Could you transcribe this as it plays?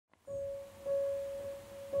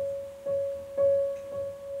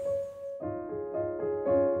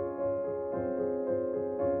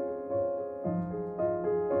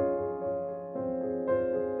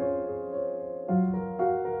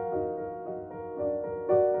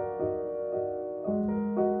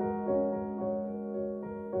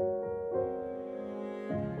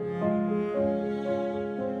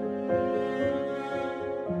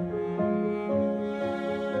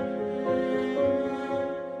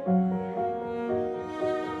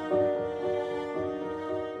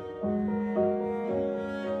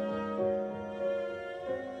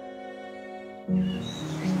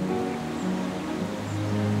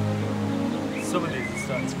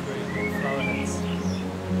That's great, little flower heads.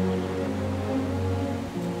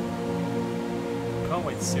 Can't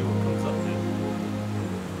wait to see what comes up here.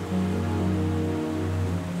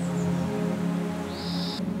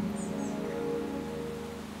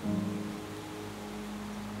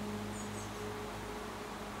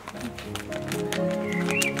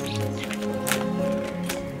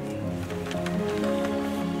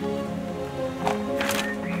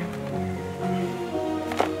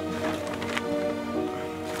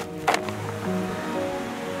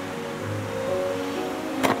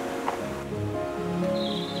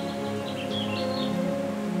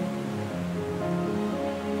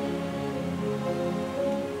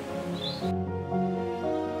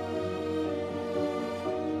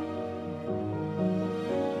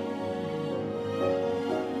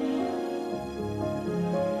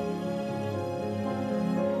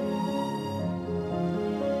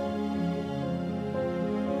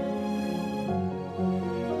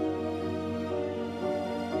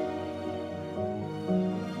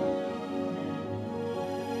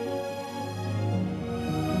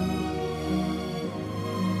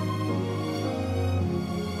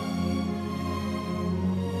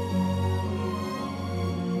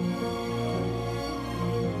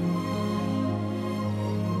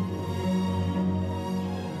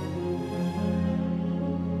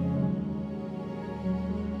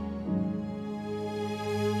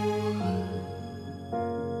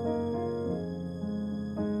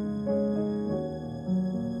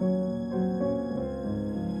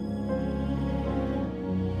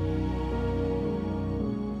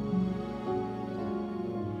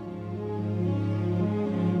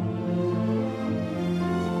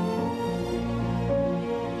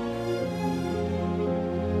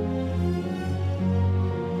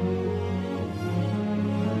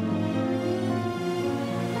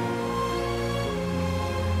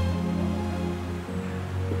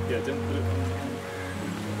 Yeah, don't put it on.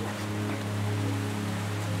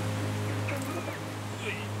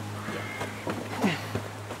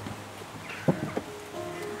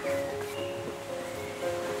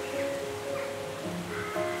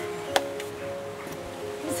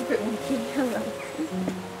 It's a bit wonky. Hello.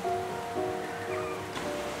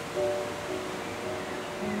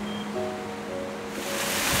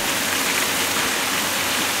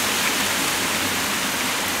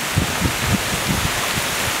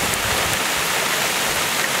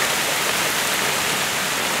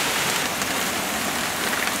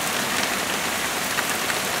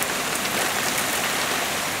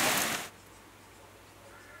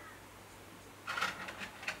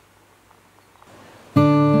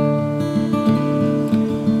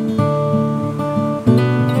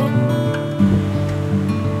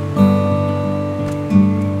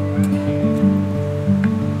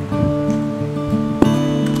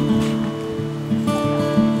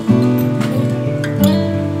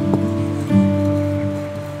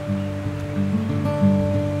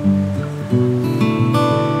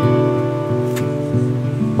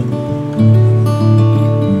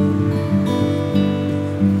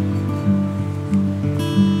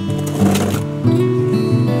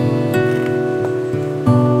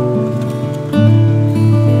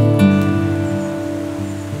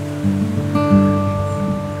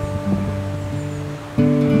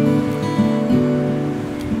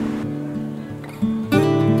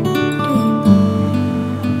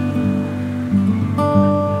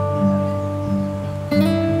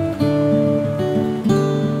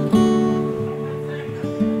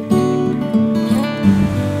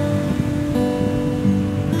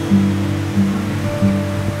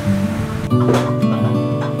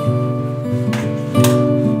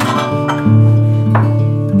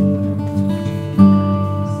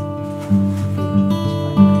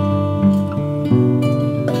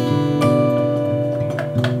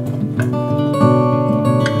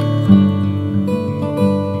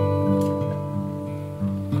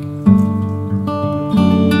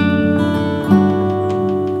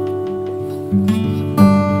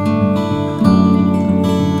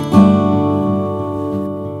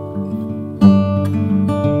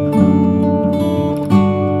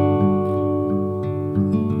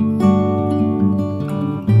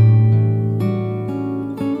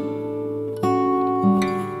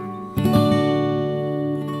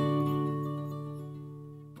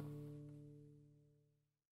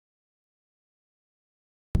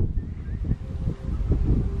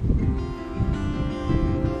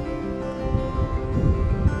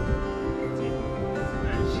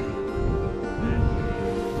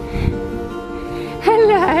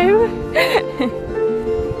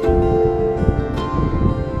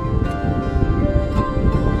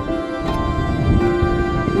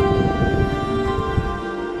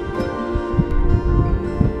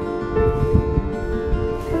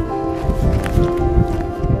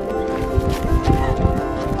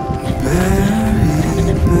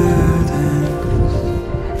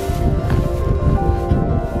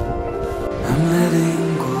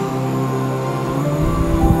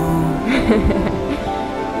 Do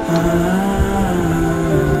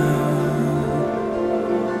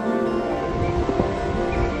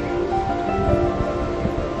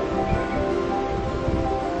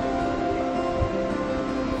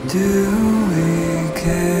we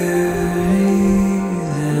carry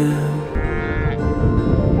them?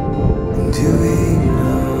 Do we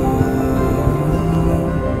know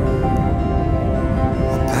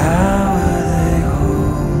the power they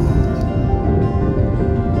hold?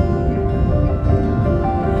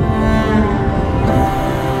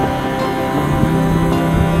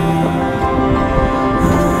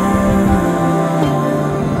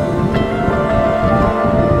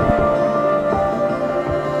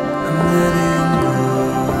 I'm letting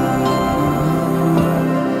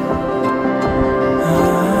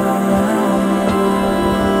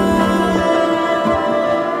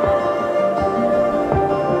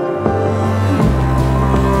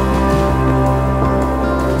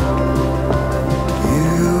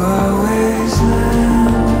you always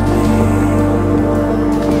lend me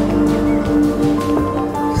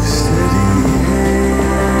a steady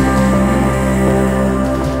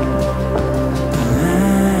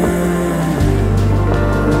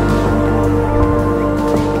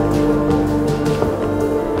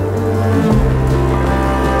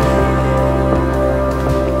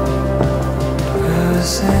a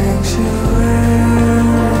sanctuary.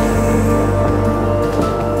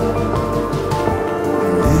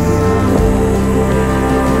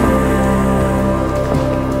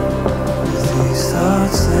 These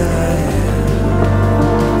thoughts that I am.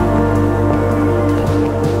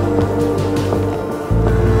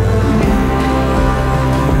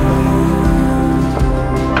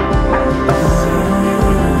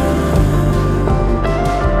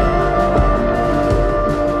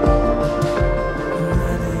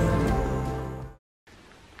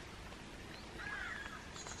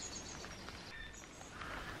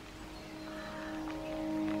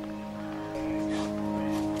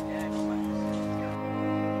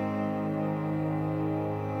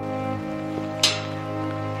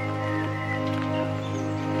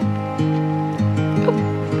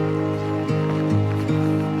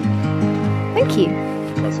 Thank you.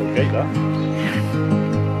 That's okay, that.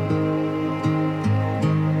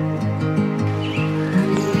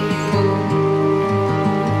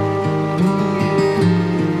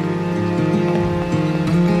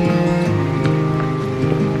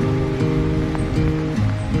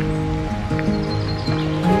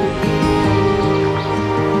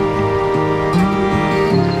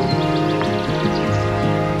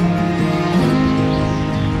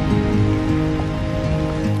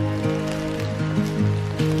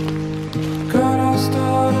 Gotta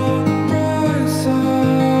start on the bright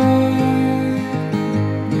side.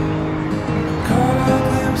 Caught a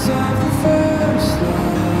glimpse of the first light.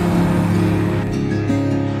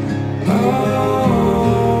 Oh,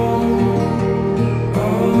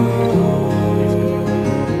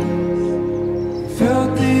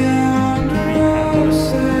 felt the air under your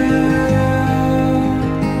sail.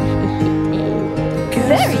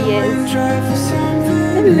 There he is. Try for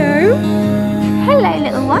something. Hello. Hello,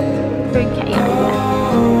 little one. Okay, out there.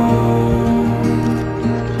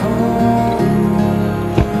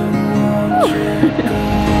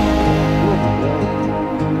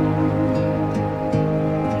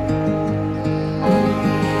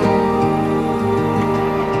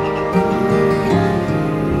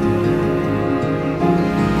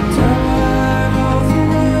 Time all the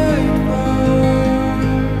right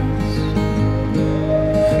words.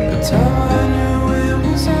 The time I knew it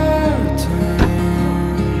was our turn.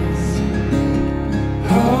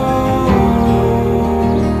 Oh,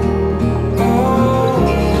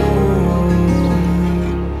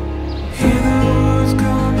 hear the words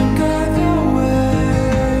come and guide the way.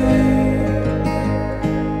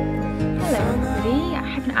 Hello everybody. I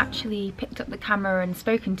haven't actually picked up the camera and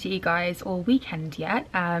spoken to you guys all weekend yet,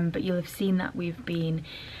 but you'll have seen that we've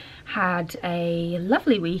had a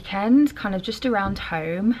lovely weekend, kind of just around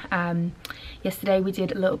home. Yesterday we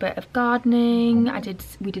did a little bit of gardening.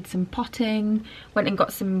 We did some potting, went and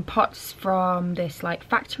got some pots from this like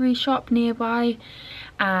factory shop nearby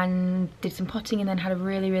and did some potting, and then had a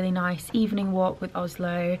really nice evening walk with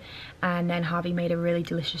Oslo, and then Harvey made a really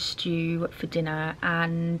delicious stew for dinner.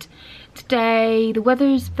 And today the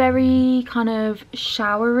weather's very kind of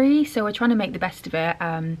showery, so we're trying to make the best of it.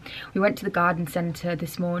 We went to the garden centre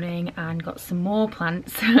this morning and got some more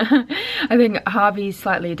plants. I think Harvey's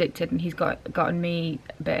slightly addicted and he's gotten me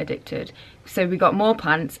a bit addicted, so we got more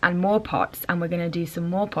plants and more pots, and we're going to do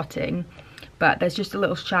some more potting. But there's just a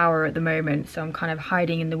little shower at the moment, so I'm kind of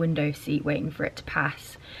hiding in the window seat waiting for it to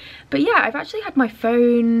pass. But yeah, I've actually had my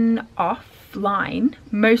phone offline,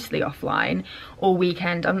 mostly offline, all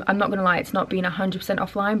weekend. I'm not gonna lie, it's not been 100%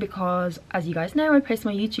 offline because, as you guys know, I post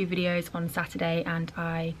my YouTube videos on Saturday and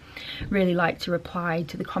I really like to reply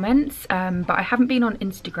to the comments, but I haven't been on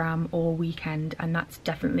Instagram all weekend, and that's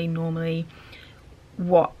definitely normally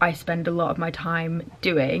what I spend a lot of my time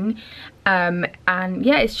doing. And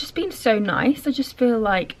yeah, it's just been so nice. I just feel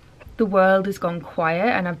like the world has gone quiet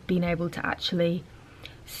and I've been able to actually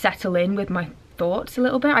settle in with my thoughts a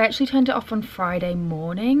little bit. I actually turned it off on Friday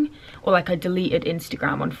morning, or like I deleted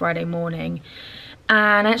Instagram on Friday morning,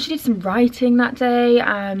 and I actually did some writing that day.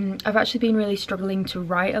 I've actually been really struggling to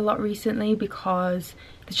write a lot recently because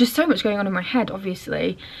there's just so much going on in my head,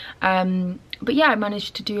 obviously. But yeah, I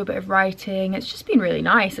managed to do a bit of writing. It's just been really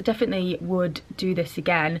nice. I definitely would do this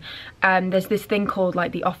again. There's this thing called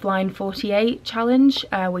like the offline 48 challenge,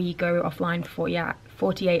 where you go offline for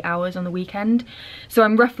 48 hours on the weekend. So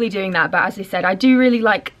I'm roughly doing that, but as I said, I do really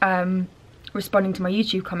like responding to my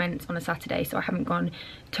YouTube comments on a Saturday, so I haven't gone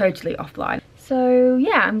totally offline. So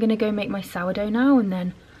yeah, I'm gonna go make my sourdough now and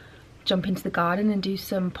then jump into the garden and do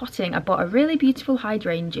some potting. I bought a really beautiful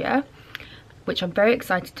hydrangea, which I'm very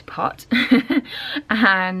excited to pot.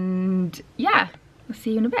 And yeah, I'll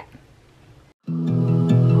see you in a bit.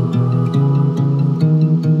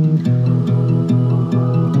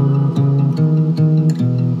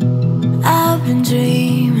 I've been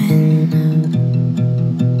dreaming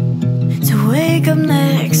to wake up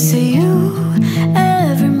next to you.